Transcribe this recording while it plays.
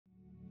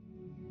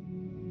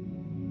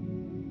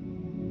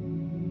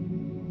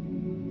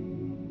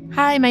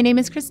Hi, my name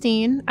is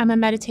Christine. I'm a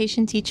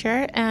meditation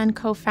teacher and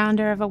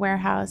co-founder of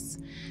Awarehouse.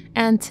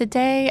 And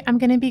today I'm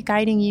going to be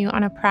guiding you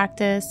on a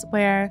practice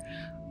where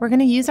we're going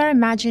to use our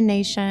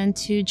imagination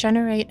to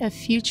generate a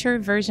future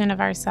version of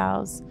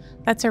ourselves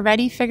that's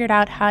already figured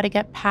out how to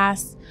get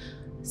past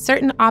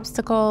certain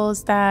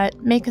obstacles that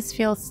make us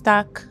feel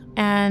stuck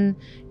and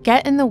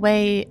get in the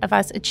way of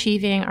us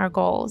achieving our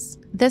goals.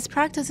 This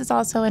practice is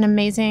also an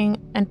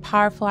amazing and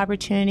powerful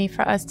opportunity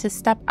for us to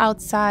step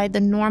outside the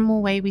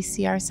normal way we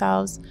see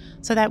ourselves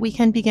so that we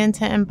can begin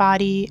to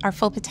embody our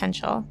full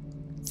potential.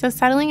 So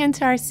settling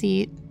into our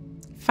seat,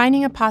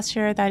 finding a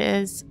posture that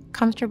is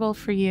comfortable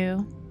for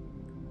you,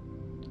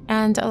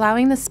 and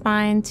allowing the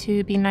spine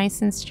to be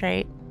nice and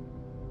straight.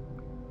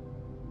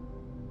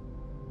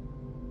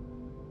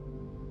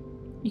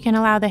 You can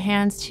allow the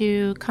hands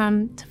to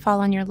come to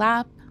fall on your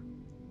lap.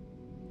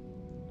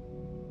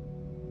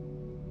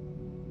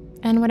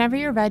 And whenever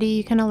you're ready,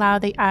 you can allow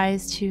the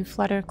eyes to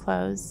flutter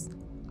close.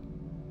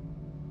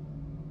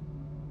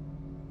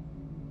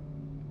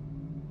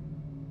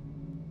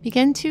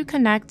 Begin to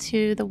connect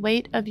to the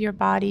weight of your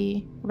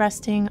body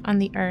resting on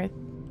the earth.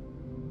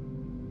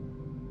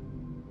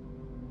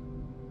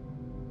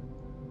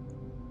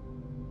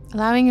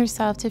 Allowing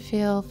yourself to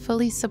feel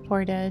fully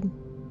supported.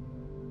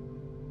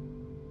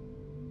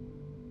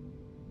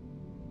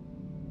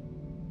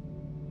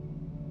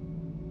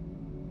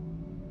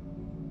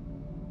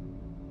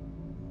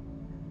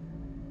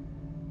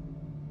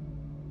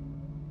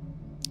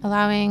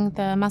 Allowing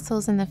the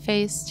muscles in the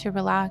face to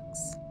relax.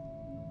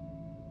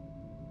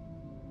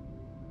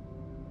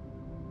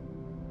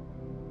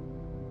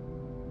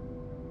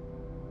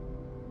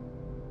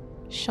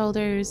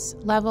 Shoulders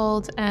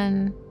leveled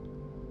and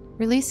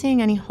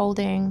releasing any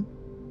holding.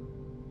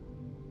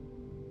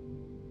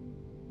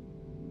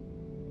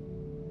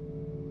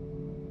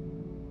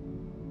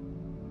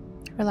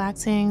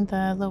 Relaxing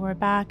the lower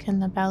back and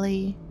the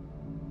belly.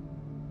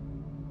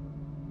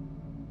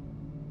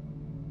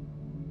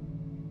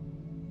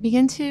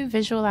 Begin to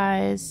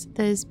visualize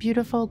this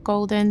beautiful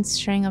golden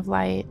string of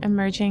light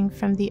emerging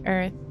from the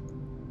earth,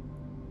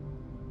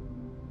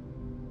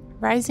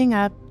 rising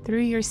up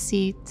through your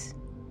seat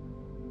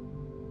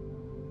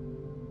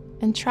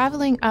and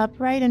traveling up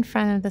right in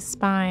front of the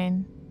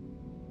spine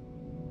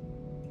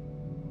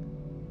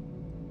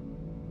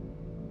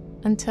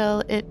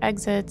until it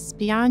exits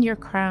beyond your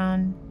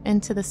crown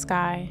into the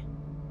sky.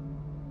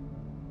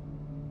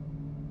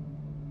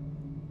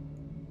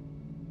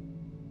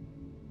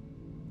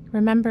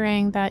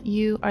 Remembering that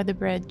you are the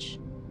bridge.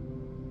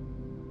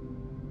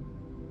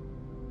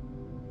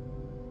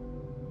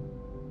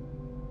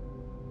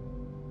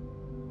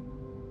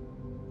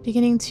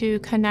 Beginning to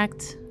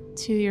connect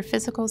to your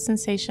physical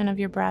sensation of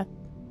your breath.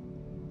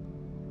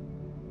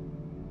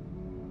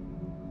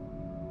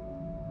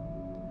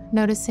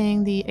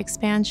 Noticing the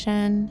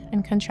expansion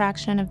and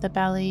contraction of the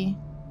belly,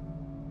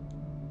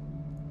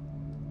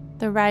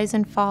 the rise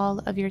and fall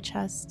of your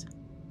chest,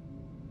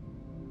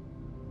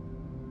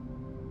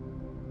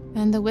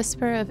 and the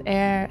whisper of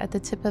air at the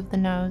tip of the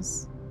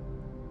nose.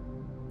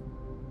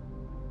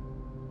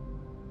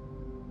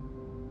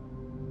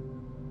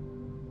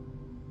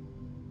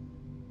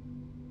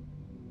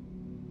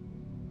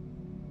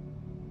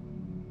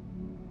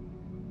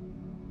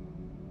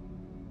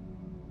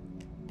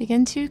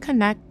 Begin to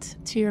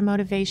connect to your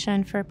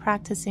motivation for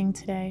practicing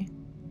today.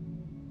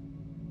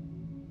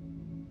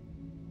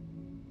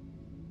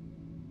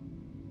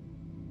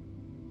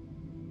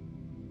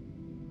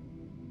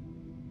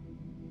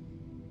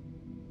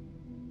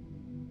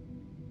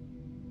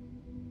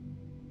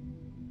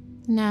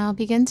 Now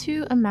begin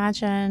to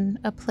imagine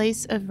a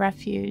place of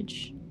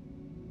refuge.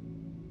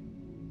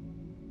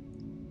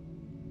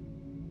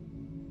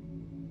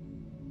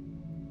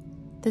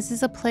 This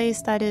is a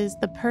place that is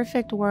the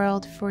perfect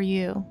world for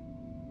you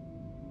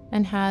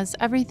and has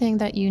everything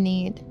that you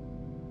need.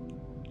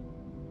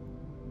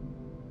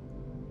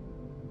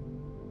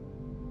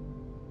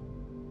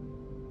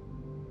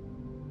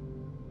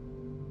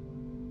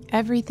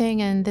 Everything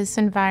in this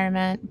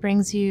environment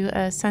brings you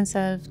a sense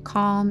of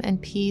calm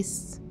and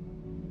peace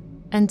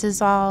and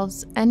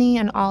dissolves any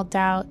and all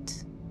doubt,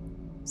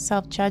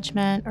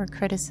 self-judgment, or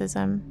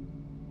criticism.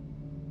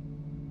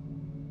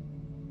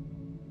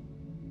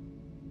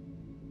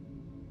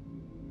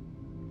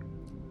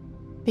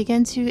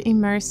 Begin to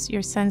immerse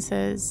your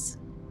senses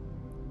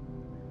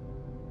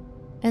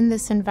in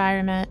this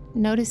environment,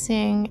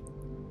 noticing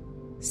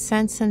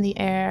scents in the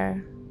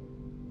air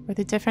or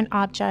the different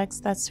objects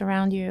that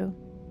surround you.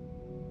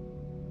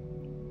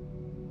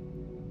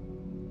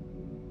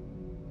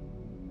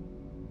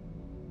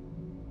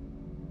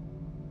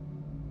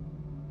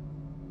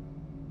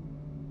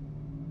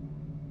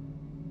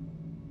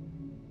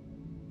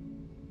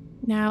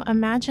 Now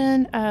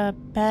imagine a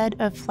bed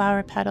of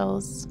flower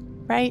petals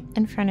right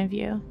in front of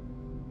you.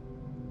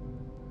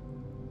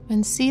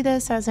 And see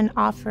this as an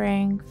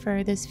offering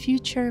for this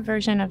future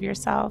version of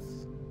yourself.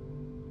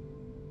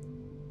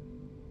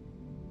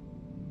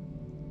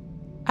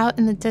 Out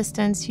in the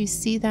distance, you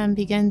see them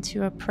begin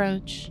to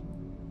approach.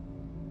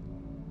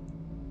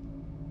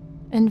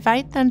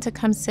 Invite them to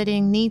come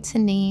sitting knee to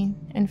knee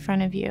in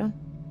front of you.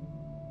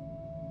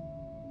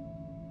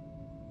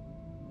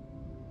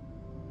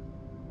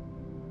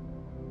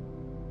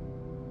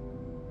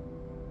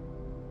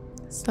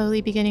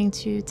 Slowly beginning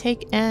to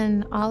take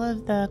in all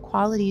of the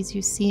qualities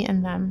you see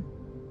in them.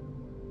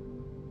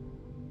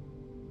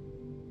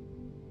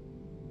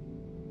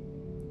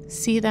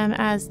 See them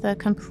as the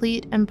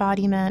complete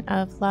embodiment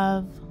of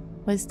love,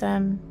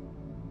 wisdom,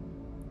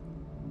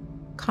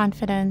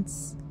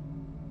 confidence,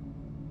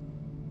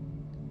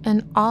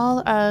 and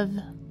all of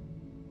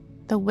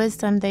the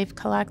wisdom they've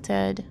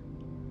collected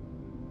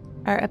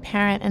are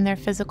apparent in their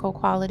physical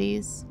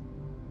qualities.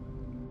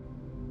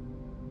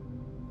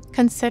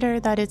 Consider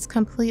that it's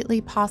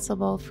completely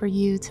possible for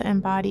you to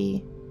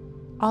embody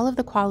all of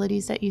the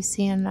qualities that you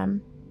see in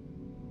them.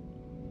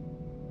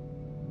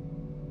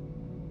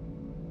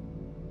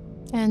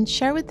 And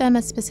share with them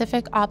a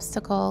specific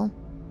obstacle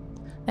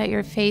that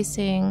you're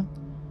facing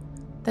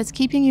that's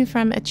keeping you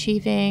from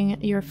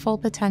achieving your full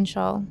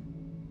potential.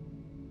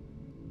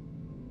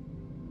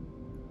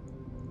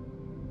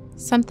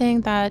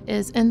 Something that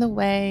is in the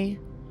way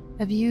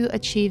of you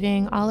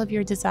achieving all of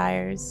your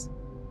desires.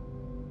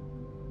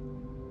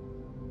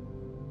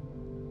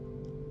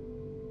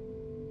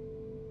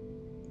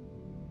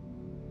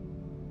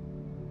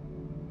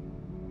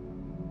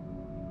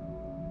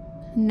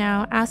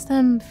 Now ask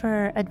them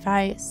for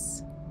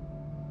advice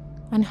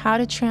on how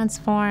to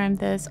transform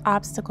this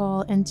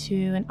obstacle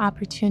into an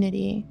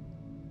opportunity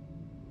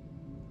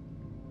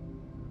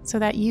so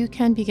that you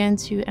can begin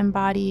to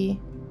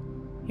embody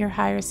your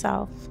higher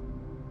self.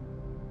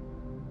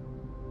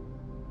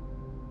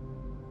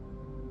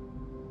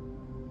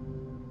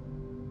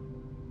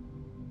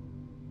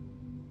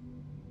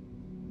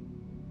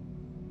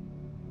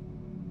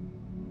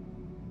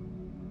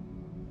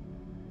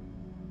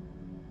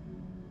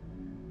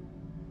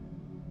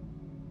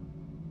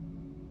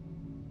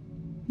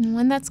 And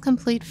when that's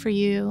complete for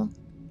you,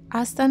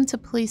 ask them to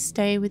please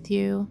stay with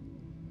you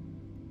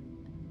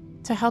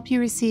to help you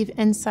receive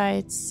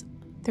insights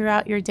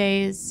throughout your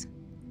days,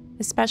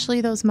 especially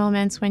those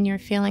moments when you're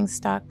feeling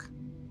stuck.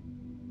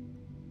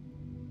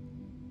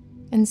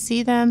 And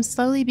see them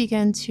slowly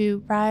begin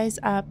to rise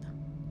up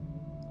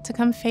to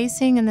come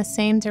facing in the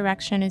same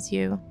direction as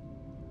you.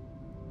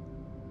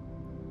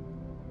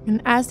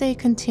 And as they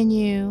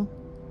continue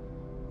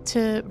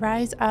to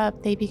rise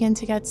up, they begin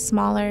to get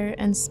smaller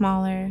and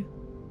smaller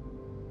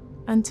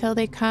until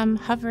they come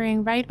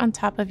hovering right on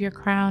top of your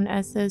crown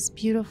as this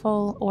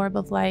beautiful orb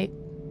of light.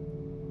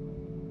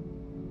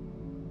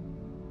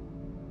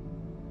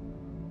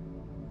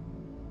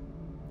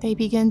 They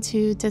begin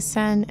to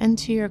descend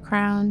into your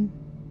crown,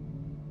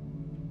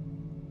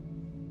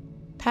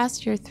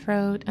 past your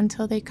throat,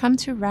 until they come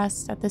to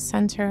rest at the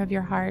center of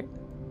your heart.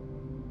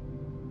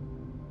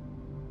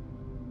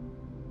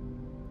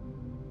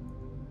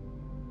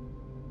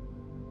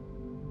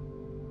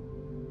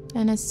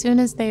 And as soon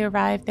as they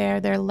arrive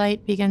there, their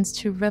light begins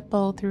to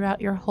ripple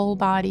throughout your whole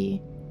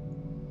body,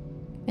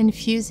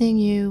 infusing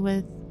you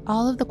with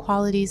all of the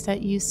qualities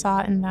that you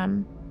saw in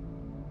them.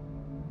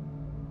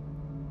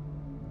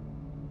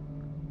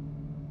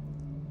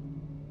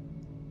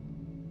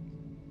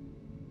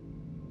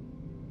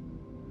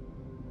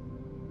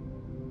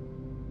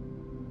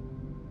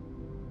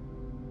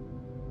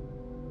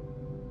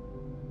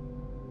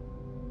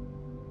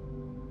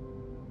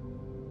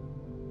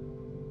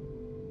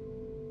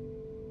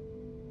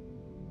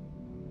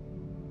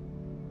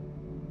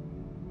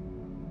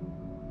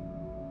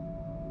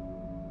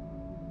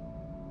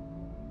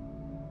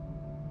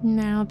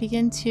 Now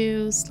begin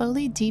to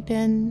slowly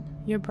deepen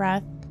your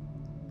breath,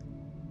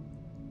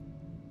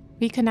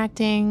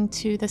 reconnecting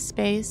to the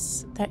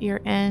space that you're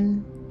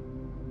in,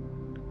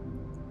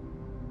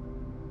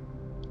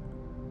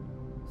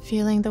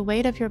 feeling the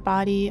weight of your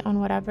body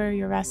on whatever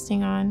you're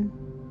resting on.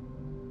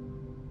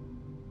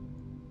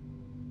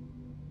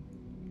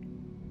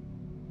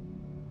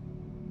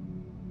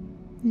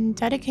 And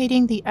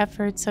dedicating the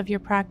efforts of your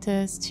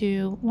practice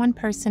to one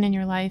person in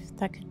your life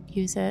that could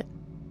use it.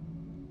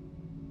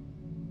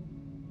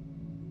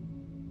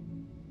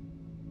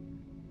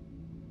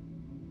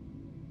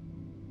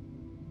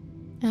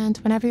 And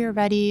whenever you're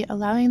ready,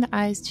 allowing the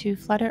eyes to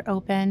flutter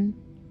open.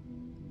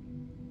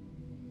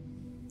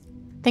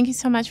 Thank you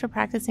so much for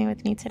practicing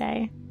with me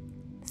today.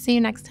 See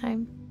you next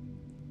time.